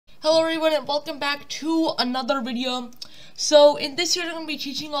Hello everyone and welcome back to another video. So in this video I'm going to be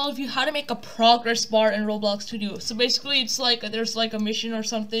teaching all of you how to make a progress bar in Roblox Studio. So basically it's like there's like a mission or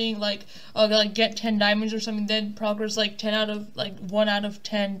something like get 10 diamonds or something, then progress like 10 out of like 1 out of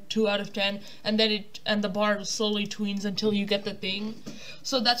 10, 2 out of 10, and then the bar slowly tweens until you get the thing.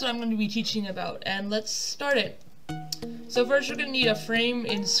 So that's what I'm going to be teaching about, and let's start it. So first we're going to need a frame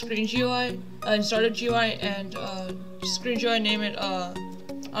in Screen GUI, in Startup GUI, and Screen GUI, name it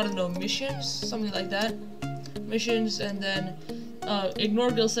I don't know, missions, something like that. Missions, and then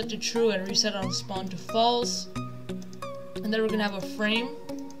ignore guild set to true and reset on spawn to false. And then we're gonna have a frame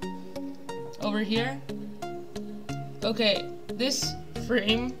over here. Okay, this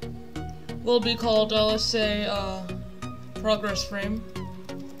frame will be called, let's say, progress frame.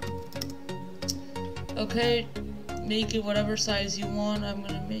 Okay, make it whatever size you want. I'm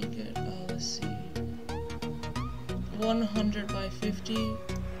gonna make it, let's see, 100 by 50.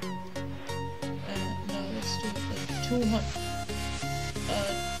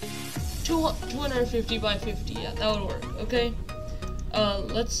 250 by 50, yeah, that would work. Okay,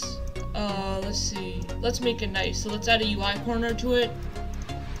 let's see, let's make it nice. So let's add a UI corner to it.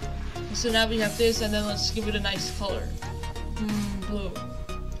 So now we have this, and then let's give it a nice color, blue.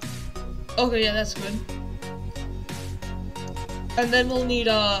 Okay, yeah, that's good. And then we'll need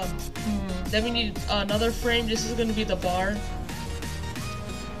then we need another frame. This is gonna be the bar.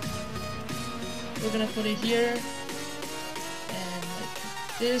 We're gonna put it here.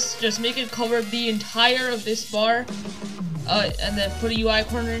 This, just make it cover the entire of this bar, and then put a UI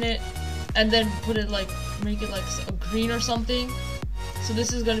corner in it, and then put it like, make it like a green or something. So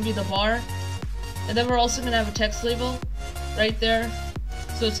this is gonna be the bar, and then we're also gonna have a text label right there,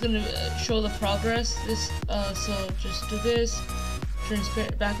 so it's gonna show the progress. This, so just do this,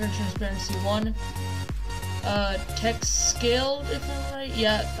 background transparency 1, text scaled, if I'm right,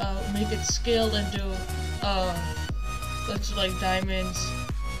 yeah, make it scaled and do, let's do like diamonds.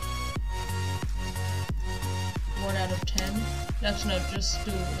 1 out of 10. That's no, just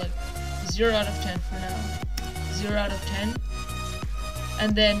do like 0 out of 10 for now. 0 out of 10.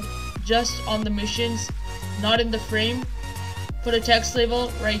 And then just on the missions, not in the frame, put a text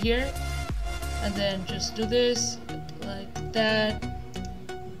label right here. And then just do this like that.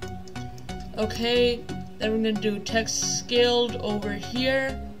 Okay. Then we're gonna do text scaled over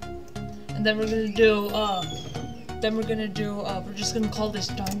here. And then we're gonna do we're just gonna call this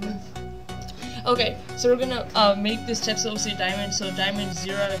diamond. Okay, so we're gonna make this text label say diamond, so diamond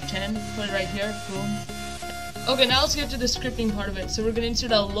 0 out of 10, put it right here, boom. Okay, now let's get to the scripting part of it. So we're gonna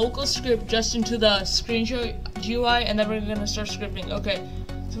insert a local script just into the Screen GUI, and then we're gonna start scripting. Okay,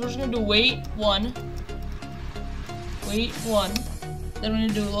 so we're just gonna do wait 1, then we're gonna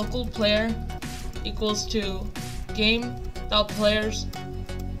do local player equals to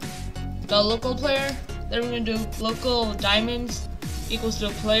game.players.local player, then we're gonna do local diamonds equals to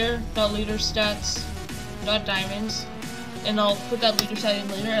player.leader stats dot diamonds, and I'll put that leader stat in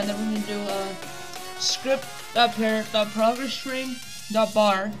later. And then we're gonna do script.parent.progress frame dot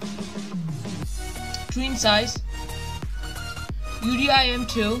bar tween size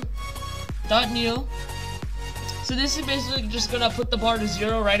udim2 dot new. So this is basically just gonna put the bar to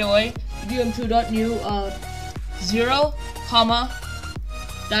 0 right away. udim2 dot new 0 comma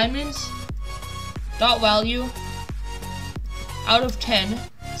diamonds dot value out of 10,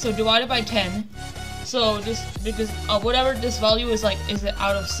 so divided by 10. So this, because whatever this value is, like, is it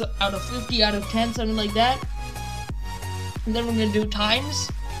out of 50, out of 10, something like that. And then we're gonna do times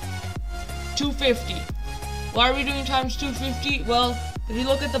 250. Why are we doing times 250? Well, if you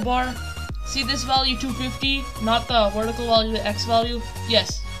look at the bar, see this value 250, not the vertical value, the x value.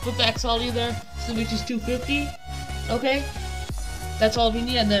 Yes, put the x value there, so which is 250. Okay, that's all we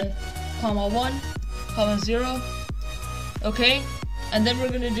need. And then comma 1, comma 0. Okay, and then we're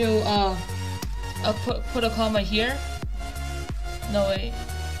gonna do put a comma here. No way,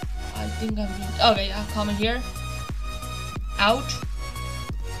 I think I'm being, okay, yeah, comma here. Out.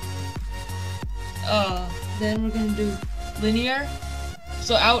 Then we're gonna do linear.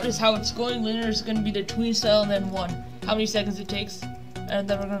 So out is how it's going. Linear is gonna be the tween style, and then 1. How many seconds it takes, and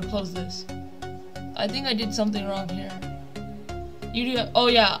then we're gonna close this. I think I did something wrong here. You do. Oh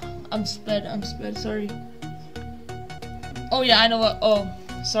yeah, I'm sped. Sorry. Oh yeah, I know what, oh,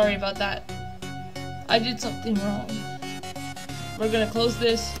 sorry about that. I did something wrong. We're gonna close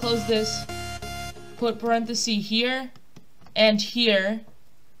this, put parenthesis here, and here,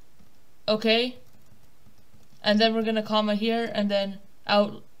 okay? And then we're gonna comma here, and then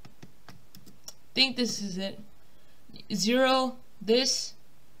out. Think this is it. 0, this,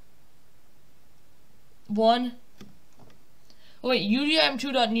 1, Oh wait,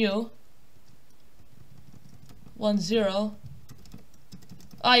 UDIM2.new 10.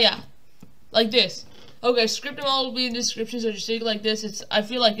 Ah yeah, like this. Okay, script them all will be in the description, so just take it like this. I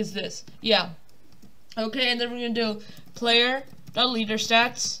feel like it's this. Yeah. Okay, and then we're gonna do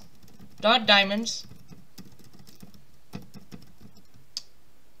player.leaderstats.diamonds.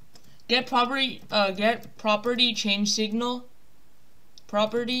 Get property change signal.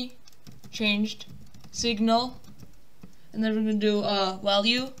 Property changed signal. And then we're gonna do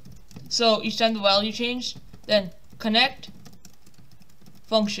value. So each time the value changed, then connect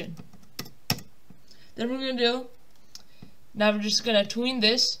function. Then we're gonna do, now we're just gonna tween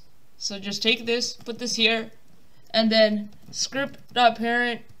this. So just take this, put this here, and then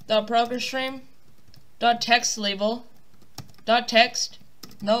script.parent.progressFrame.text label .text,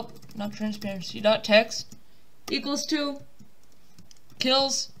 nope, not transparency, .text equals to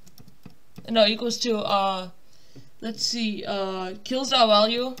equals to let's see,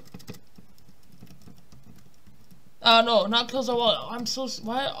 kills.value. No, not kills.value.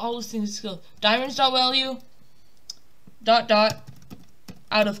 Why are all these things kills? Diamonds.value dot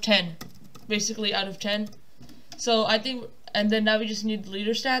out of 10, basically out of 10. So I think, and then now we just need the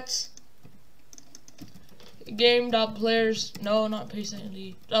leader stats. Game.players, no, not paste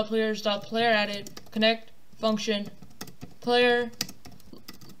ID. .players.player added connect function player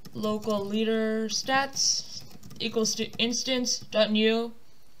local leader stats equals to instance.new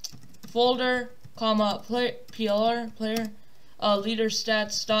folder comma plr player leader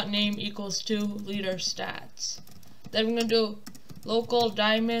stats.name equals to leader stats. Then we're gonna do local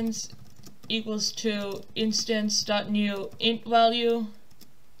diamonds equals to instance.new int value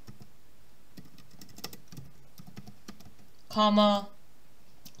comma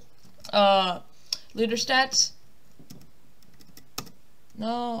leader stats.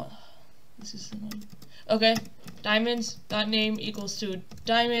 No, this is annoying. Okay, diamonds.name equals to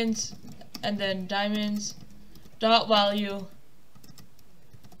diamonds, and then diamonds.value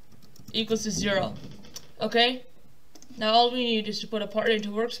equals to 0. Okay, now all we need is to put a part into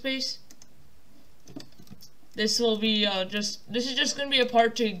workspace. This will be this is just gonna be a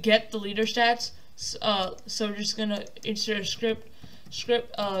part to get the leader stats. So we're just gonna insert a script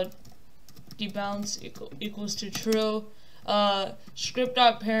debounce equals to true.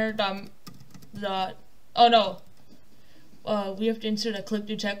 Script.parent oh no, we have to insert a click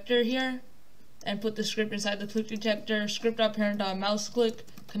detector here and put the script inside the click detector. Script.parent.mouse click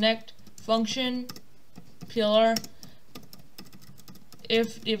connect function plr.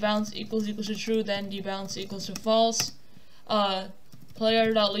 If debounce equals to true, then debounce equals to false.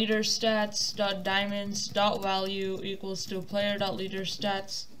 Player.leaderstats.diamonds.value equals to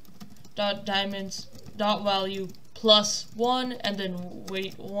player.leaderstats.diamonds.value plus 1, and then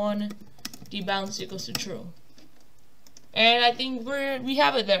wait 1, debounce equals to true. And I think we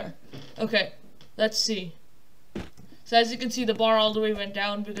have it there. Okay, let's see. So as you can see, the bar all the way went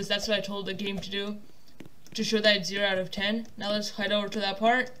down because that's what I told the game to do, to show that it's 0 out of 10. Now let's head over to that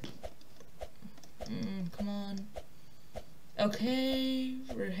part. Come on. Okay,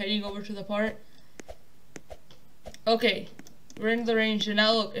 we're heading over to the part. Okay, we're in the range, and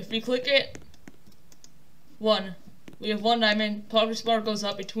now look, if we click it, 1. We have 1 diamond, progress bar goes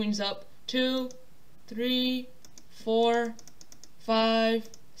up, it tweens up, 2, 3, 4, 5,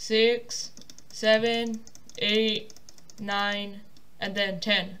 6, 7, 8, 9, and then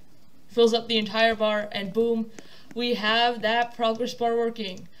 10. Fills up the entire bar, and boom, we have that progress bar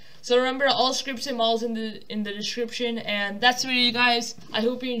working. So remember, all scripts and models in the description, and that's the video, you guys. I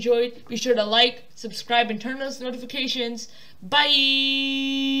hope you enjoyed. Be sure to like, subscribe, and turn on those notifications.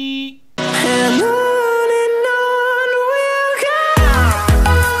 Bye!